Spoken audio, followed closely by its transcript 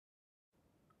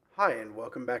Hi and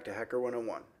welcome back to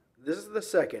Hacker101. This is the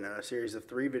second in a series of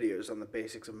 3 videos on the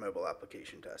basics of mobile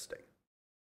application testing.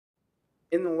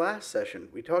 In the last session,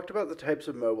 we talked about the types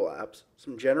of mobile apps,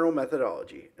 some general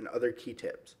methodology, and other key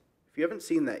tips. If you haven't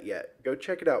seen that yet, go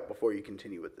check it out before you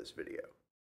continue with this video.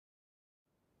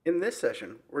 In this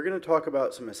session, we're going to talk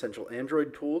about some essential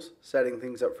Android tools, setting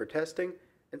things up for testing,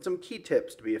 and some key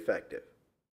tips to be effective.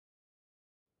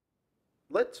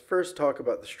 Let's first talk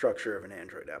about the structure of an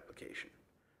Android application.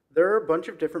 There are a bunch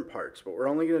of different parts, but we're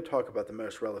only going to talk about the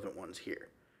most relevant ones here.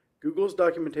 Google's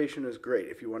documentation is great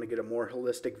if you want to get a more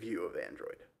holistic view of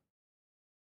Android.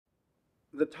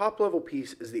 The top level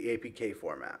piece is the APK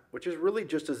format, which is really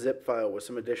just a zip file with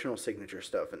some additional signature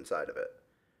stuff inside of it.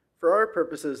 For our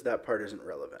purposes, that part isn't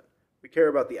relevant. We care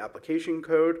about the application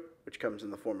code, which comes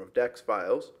in the form of DEX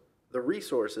files, the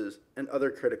resources, and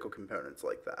other critical components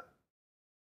like that.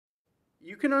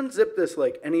 You can unzip this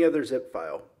like any other zip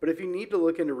file, but if you need to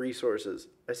look into resources,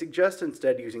 I suggest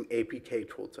instead using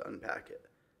apktool to unpack it.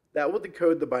 That will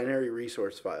decode the binary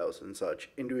resource files and such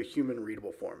into a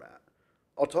human-readable format.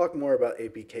 I'll talk more about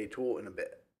apktool in a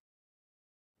bit.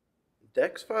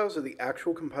 DEX files are the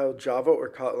actual compiled Java or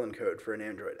Kotlin code for an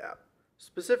Android app.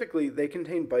 Specifically, they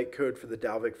contain bytecode for the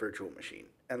Dalvik virtual machine,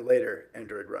 and later,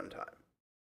 Android runtime.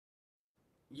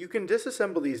 You can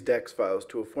disassemble these DEX files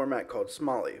to a format called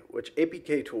Smalley, which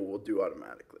apktool will do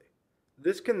automatically.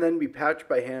 This can then be patched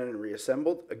by hand and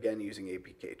reassembled, again using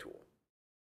apktool.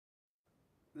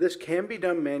 This can be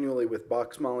done manually with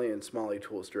boxmolly and Smalley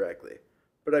tools directly,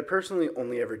 but I personally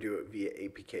only ever do it via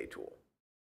apktool.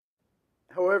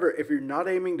 However, if you're not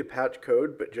aiming to patch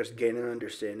code but just gain an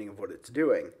understanding of what it's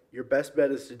doing, your best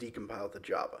bet is to decompile the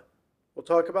Java. We'll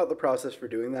talk about the process for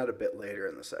doing that a bit later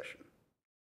in the session.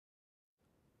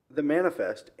 The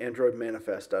manifest, Android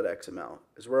manifest.xml,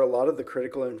 is where a lot of the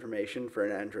critical information for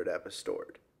an Android app is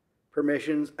stored.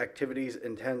 Permissions, activities,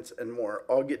 intents, and more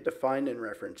all get defined and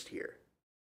referenced here.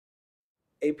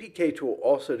 apktool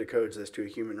also decodes this to a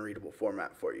human-readable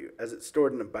format for you, as it's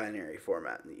stored in a binary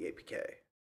format in the APK.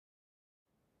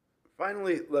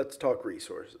 Finally, let's talk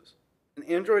resources. An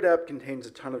Android app contains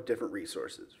a ton of different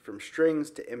resources, from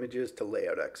strings to images to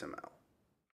layout XML.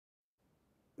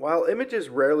 While images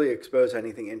rarely expose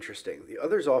anything interesting, the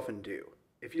others often do.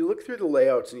 If you look through the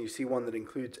layouts and you see one that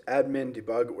includes admin,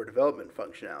 debug, or development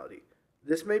functionality,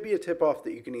 this may be a tip-off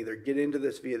that you can either get into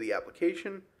this via the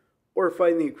application, or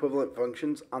find the equivalent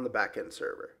functions on the backend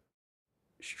server.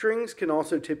 Strings can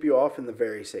also tip you off in the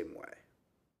very same way.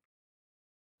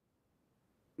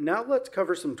 Now let's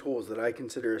cover some tools that I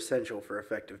consider essential for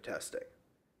effective testing.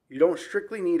 You don't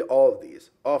strictly need all of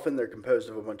these. Often they're composed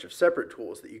of a bunch of separate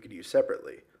tools that you could use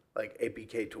separately, like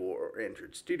apktool or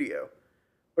Android Studio,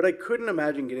 but I couldn't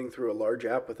imagine getting through a large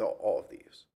app without all of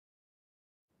these.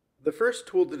 The first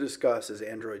tool to discuss is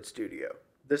Android Studio.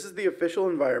 This is the official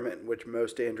environment in which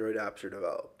most Android apps are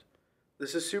developed.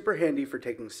 This is super handy for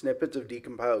taking snippets of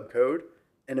decompiled code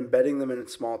and embedding them in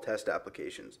small test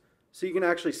applications, so you can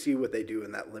actually see what they do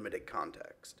in that limited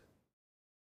context.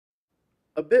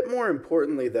 A bit more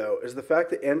importantly, though, is the fact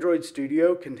that Android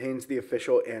Studio contains the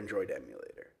official Android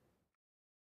emulator.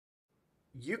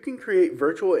 You can create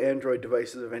virtual Android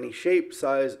devices of any shape,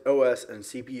 size, OS, and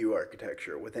CPU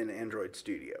architecture within Android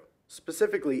Studio,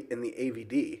 specifically in the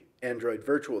AVD, Android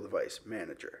Virtual Device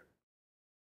Manager.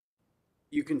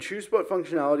 You can choose what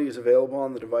functionality is available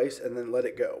on the device and then let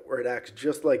it go, where it acts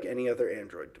just like any other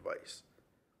Android device.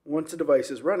 Once a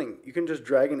device is running, you can just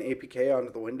drag an APK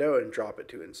onto the window and drop it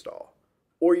to install.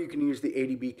 Or you can use the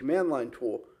ADB command line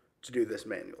tool to do this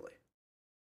manually.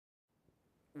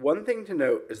 One thing to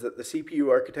note is that the CPU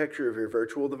architecture of your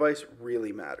virtual device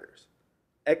really matters.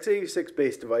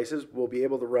 x86-based devices will be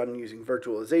able to run using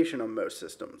virtualization on most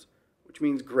systems, which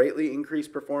means greatly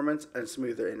increased performance and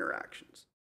smoother interactions.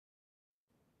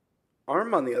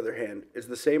 ARM, on the other hand, is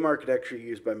the same architecture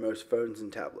used by most phones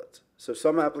and tablets, so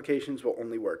some applications will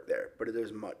only work there, but it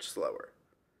is much slower.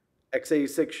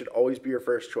 x86 should always be your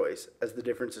first choice, as the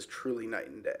difference is truly night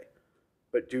and day.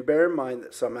 But do bear in mind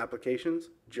that some applications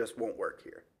just won't work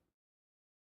here.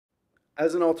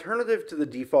 As an alternative to the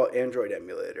default Android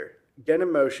emulator,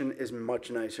 Genymotion is much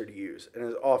nicer to use and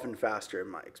is often faster in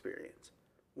my experience.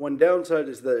 One downside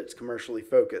is that it's commercially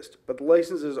focused, but the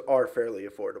licenses are fairly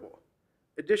affordable.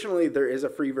 Additionally, there is a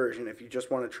free version if you just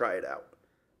want to try it out.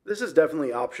 This is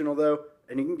definitely optional though,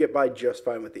 and you can get by just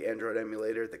fine with the Android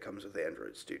emulator that comes with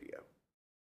Android Studio.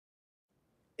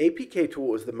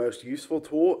 apktool is the most useful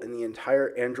tool in the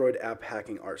entire Android app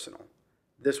hacking arsenal.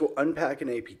 This will unpack an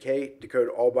APK, decode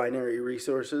all binary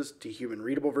resources to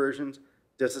human-readable versions,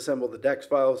 disassemble the DEX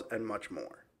files, and much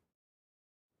more.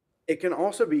 It can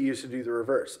also be used to do the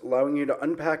reverse, allowing you to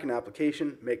unpack an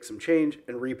application, make some change,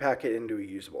 and repack it into a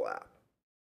usable app.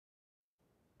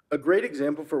 A great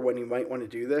example for when you might want to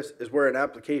do this is where an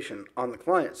application, on the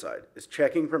client side, is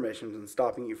checking permissions and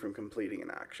stopping you from completing an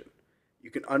action.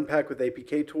 You can unpack with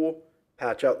apktool,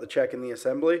 patch out the check in the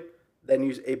assembly, then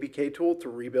use apktool to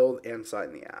rebuild and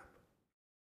sign the app.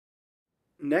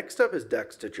 Next up is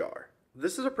dex to jar.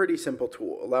 This is a pretty simple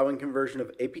tool, allowing conversion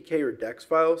of APK or dex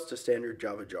files to standard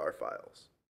Java jar files.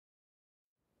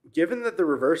 Given that the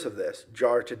reverse of this,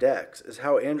 jar to dex, is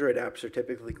how Android apps are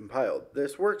typically compiled,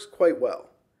 this works quite well.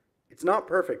 It's not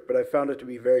perfect, but I've found it to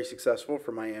be very successful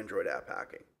for my Android app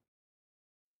hacking.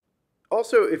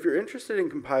 Also, if you're interested in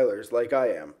compilers like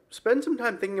I am, spend some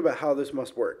time thinking about how this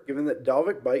must work, given that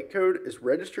Dalvik bytecode is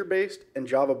register-based and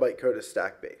Java bytecode is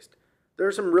stack-based. There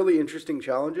are some really interesting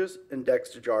challenges, and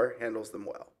dex2jar handles them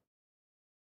well.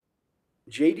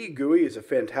 JD-GUI is a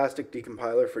fantastic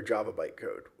decompiler for Java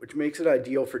bytecode, which makes it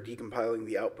ideal for decompiling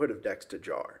the output of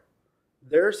dex2jar.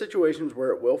 There are situations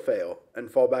where it will fail and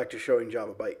fall back to showing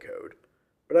Java bytecode,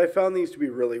 but I found these to be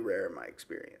really rare in my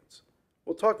experience.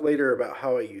 We'll talk later about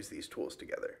how I use these tools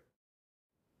together.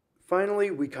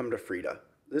 Finally, we come to Frida.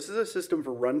 This is a system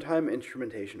for runtime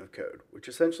instrumentation of code, which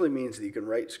essentially means that you can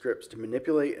write scripts to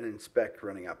manipulate and inspect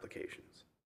running applications.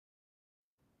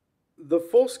 The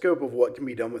full scope of what can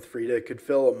be done with Frida could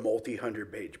fill a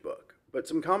multi-hundred-page book, but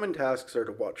some common tasks are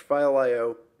to watch file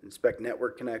I/O, inspect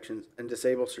network connections, and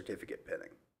disable certificate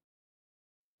pinning.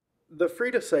 The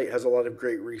Frida site has a lot of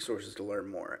great resources to learn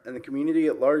more, and the community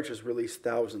at large has released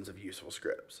thousands of useful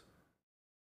scripts.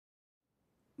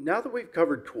 Now that we've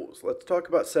covered tools, let's talk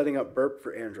about setting up burp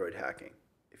for Android hacking.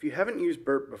 If you haven't used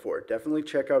burp before, definitely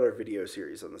check out our video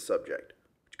series on the subject,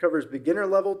 which covers beginner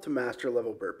level to master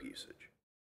level burp usage.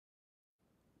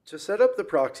 To set up the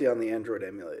proxy on the Android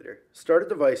emulator, start a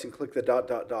device and click the ...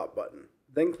 button.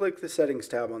 Then click the Settings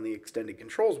tab on the Extended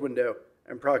Controls window,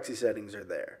 and Proxy Settings are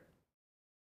there.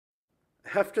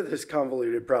 After this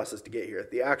convoluted process to get here,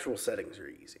 the actual settings are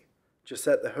easy. Just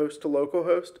set the host to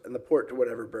localhost and the port to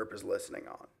whatever burp is listening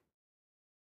on.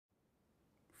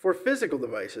 For physical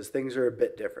devices, things are a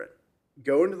bit different.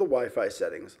 Go into the Wi-Fi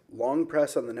settings, long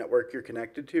press on the network you're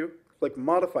connected to, click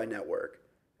Modify Network,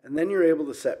 and then you're able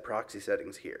to set proxy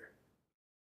settings here.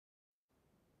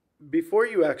 Before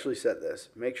you actually set this,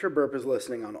 make sure burp is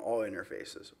listening on all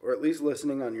interfaces, or at least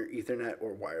listening on your Ethernet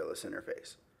or wireless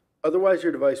interface. Otherwise,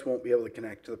 your device won't be able to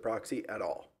connect to the proxy at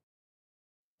all.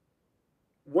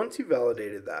 Once you've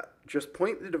validated that, just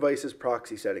point the device's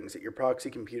proxy settings at your proxy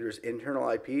computer's internal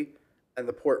IP and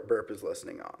the port burp is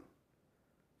listening on.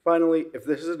 Finally, if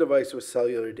this is a device with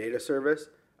cellular data service,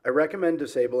 I recommend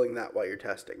disabling that while you're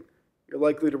testing. You're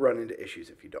likely to run into issues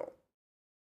if you don't.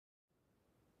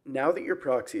 Now that your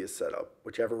proxy is set up,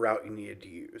 whichever route you needed to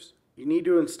use, you need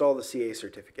to install the CA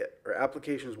certificate, or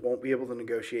applications won't be able to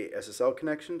negotiate SSL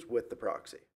connections with the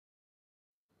proxy.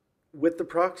 With the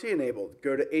proxy enabled,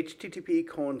 go to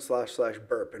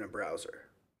http://burp in a browser.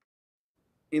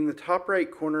 In the top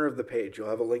right corner of the page, you'll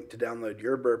have a link to download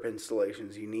your burp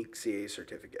installation's unique CA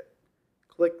certificate.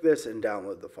 Click this and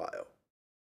download the file.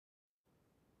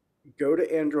 Go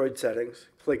to Android Settings,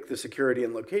 click the Security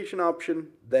and Location option,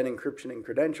 then Encryption and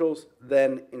Credentials,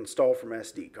 then Install from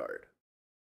SD card.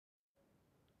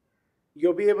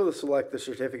 You'll be able to select the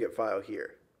certificate file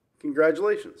here.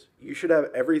 Congratulations, you should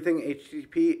have everything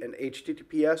HTTP and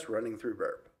HTTPS running through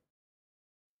burp.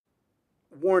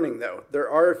 Warning though, there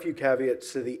are a few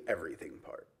caveats to the everything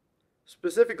part.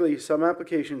 Specifically, some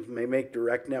applications may make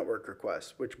direct network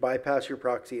requests, which bypass your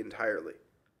proxy entirely,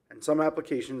 and some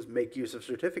applications make use of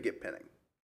certificate pinning.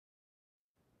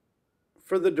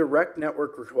 For the direct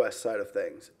network request side of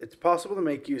things, it's possible to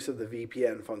make use of the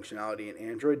VPN functionality in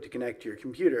Android to connect to your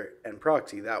computer and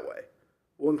proxy that way.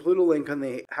 We'll include a link on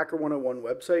the Hacker101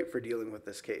 website for dealing with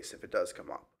this case if it does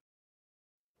come up.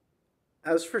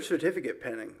 As for certificate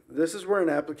pinning, this is where an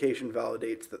application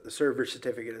validates that the server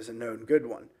certificate is a known good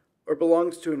one, or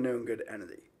belongs to a known good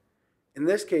entity. In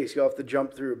this case, you'll have to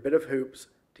jump through a bit of hoops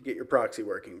to get your proxy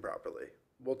working properly.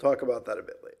 We'll talk about that a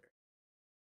bit later.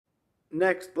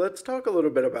 Next, let's talk a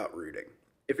little bit about rooting.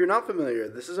 If you're not familiar,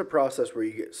 this is a process where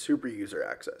you get super user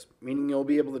access, meaning you'll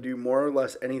be able to do more or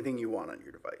less anything you want on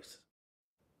your device.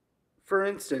 For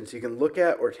instance, you can look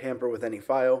at or tamper with any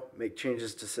file, make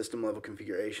changes to system level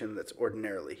configuration that's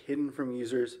ordinarily hidden from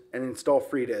users, and install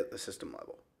Frida at the system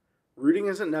level. Rooting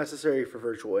isn't necessary for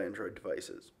virtual Android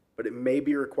devices, but it may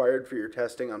be required for your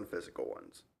testing on physical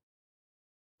ones.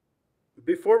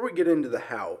 Before we get into the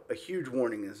how, a huge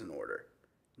warning is in order.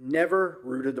 Never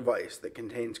root a device that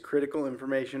contains critical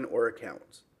information or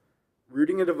accounts.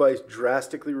 rooting a device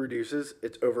drastically reduces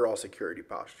its overall security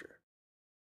posture.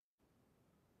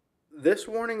 This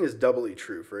warning is doubly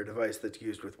true for a device that's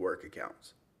used with work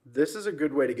accounts. This is a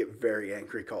good way to get very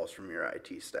angry calls from your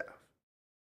IT staff.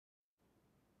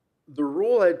 The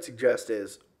rule I'd suggest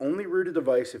is only root a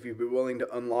device if you'd be willing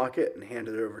to unlock it and hand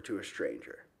it over to a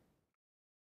stranger.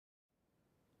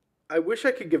 I wish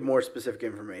I could give more specific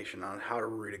information on how to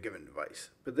root a given device,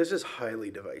 but this is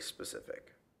highly device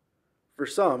specific. For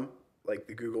some, like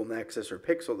the Google Nexus or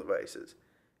Pixel devices,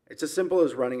 it's as simple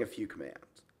as running a few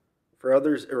commands. For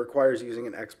others, it requires using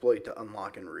an exploit to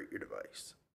unlock and root your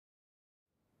device.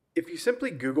 If you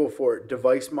simply Google for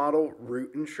device model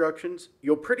root instructions,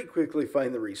 you'll pretty quickly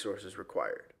find the resources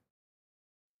required.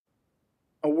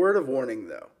 A word of warning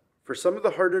though, for some of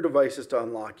the harder devices to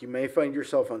unlock, you may find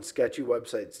yourself on sketchy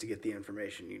websites to get the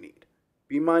information you need.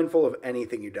 Be mindful of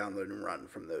anything you download and run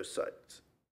from those sites.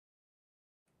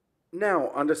 Now,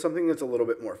 onto something that's a little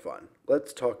bit more fun.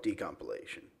 Let's talk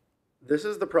decompilation. This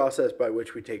is the process by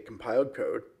which we take compiled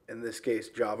code, in this case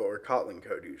Java or Kotlin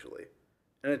code usually,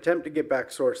 and attempt to get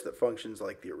back source that functions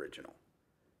like the original.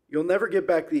 You'll never get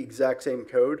back the exact same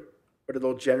code, but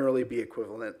it'll generally be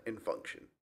equivalent in function.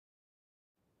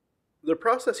 The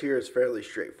process here is fairly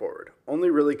straightforward, only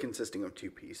really consisting of two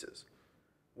pieces.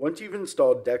 Once you've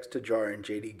installed dex-to-jar and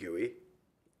JD-GUI,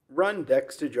 run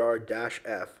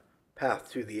dex-to-jar-f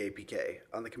path to the APK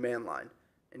on the command line,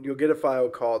 and you'll get a file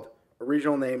called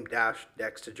original name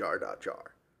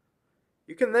 -dex-to-jar.jar.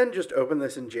 You can then just open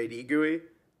this in JD-GUI,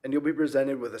 and you'll be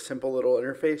presented with a simple little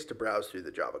interface to browse through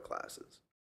the Java classes.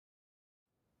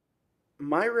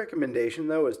 My recommendation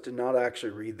though is to not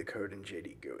actually read the code in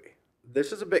JD-GUI.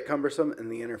 This is a bit cumbersome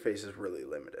and the interface is really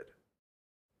limited.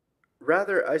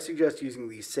 Rather, I suggest using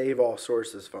the Save All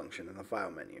Sources function in the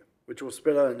file menu, which will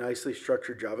spit out a nicely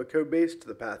structured Java code base to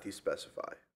the path you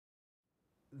specify.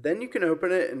 Then you can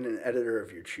open it in an editor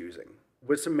of your choosing.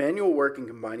 With some manual work and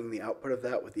combining the output of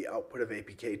that with the output of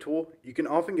apktool, you can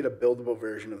often get a buildable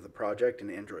version of the project in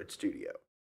Android Studio.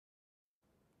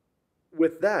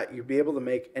 With that, you'll be able to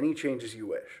make any changes you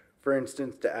wish, for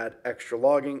instance to add extra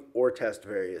logging or test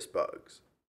various bugs.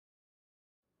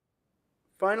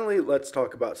 Finally, let's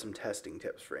talk about some testing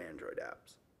tips for Android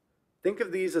apps. Think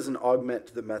of these as an augment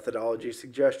to the methodology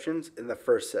suggestions in the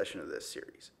first session of this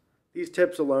series. These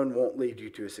tips alone won't lead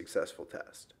you to a successful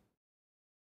test.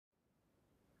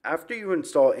 After you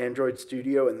install Android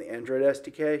Studio and the Android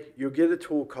SDK, you'll get a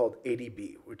tool called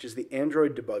ADB, which is the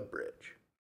Android Debug Bridge.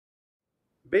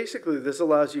 Basically, this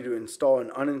allows you to install and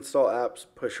uninstall apps,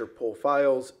 push or pull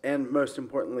files, and most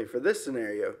importantly for this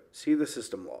scenario, see the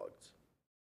system logs.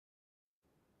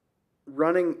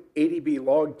 Running ADB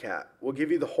Logcat will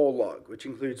give you the whole log, which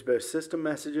includes both system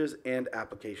messages and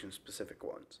application-specific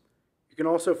ones. You can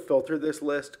also filter this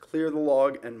list, clear the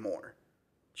log, and more.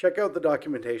 Check out the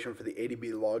documentation for the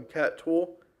ADB Logcat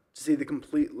tool to see the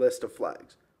complete list of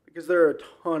flags, because there are a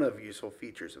ton of useful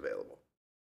features available.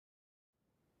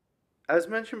 As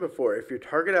mentioned before, if your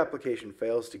target application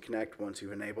fails to connect once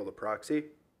you've enabled a proxy,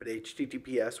 but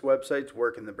HTTPS websites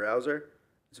work in the browser,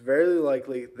 it's very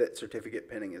likely that certificate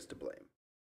pinning is to blame.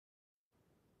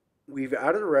 We've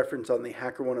added a reference on the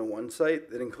Hacker101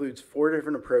 site that includes 4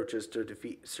 different approaches to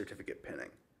defeat certificate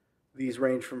pinning. These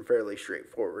range from fairly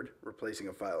straightforward, replacing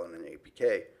a file in an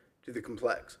APK, to the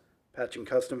complex, patching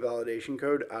custom validation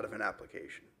code out of an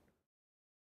application.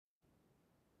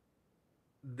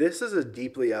 This is a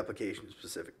deeply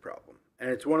application-specific problem, and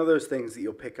it's one of those things that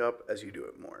you'll pick up as you do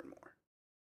it more and more.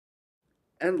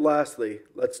 And lastly,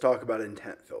 let's talk about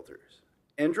intent filters.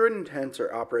 Android intents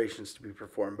are operations to be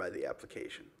performed by the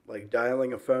application, like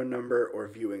dialing a phone number or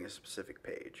viewing a specific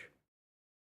page.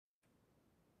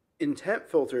 Intent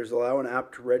filters allow an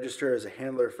app to register as a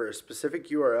handler for a specific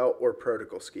URL or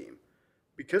protocol scheme.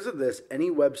 Because of this, any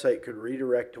website could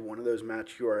redirect to one of those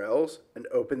matched URLs and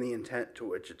open the intent to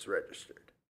which it's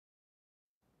registered.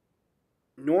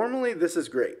 Normally this is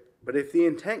great, but if the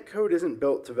intent code isn't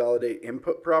built to validate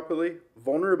input properly,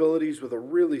 vulnerabilities with a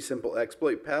really simple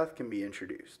exploit path can be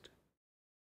introduced.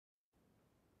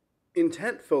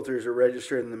 Intent filters are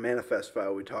registered in the manifest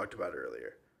file we talked about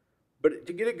earlier. But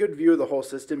to get a good view of the whole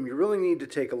system, you really need to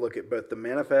take a look at both the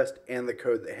manifest and the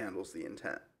code that handles the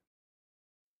intent.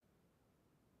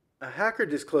 A hacker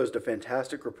disclosed a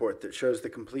fantastic report that shows the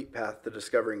complete path to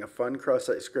discovering a fun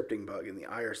cross-site scripting bug in the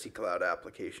IRC Cloud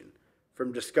application,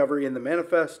 from discovery in the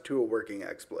manifest to a working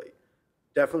exploit.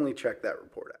 Definitely check that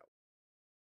report out.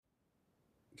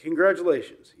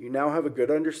 Congratulations, you now have a good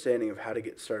understanding of how to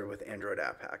get started with Android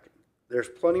app hacking. There's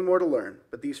plenty more to learn,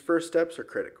 but these first steps are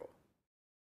critical.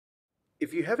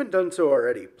 If you haven't done so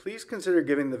already, please consider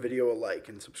giving the video a like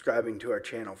and subscribing to our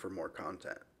channel for more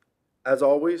content. As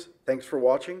always, thanks for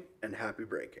watching and happy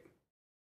breaking.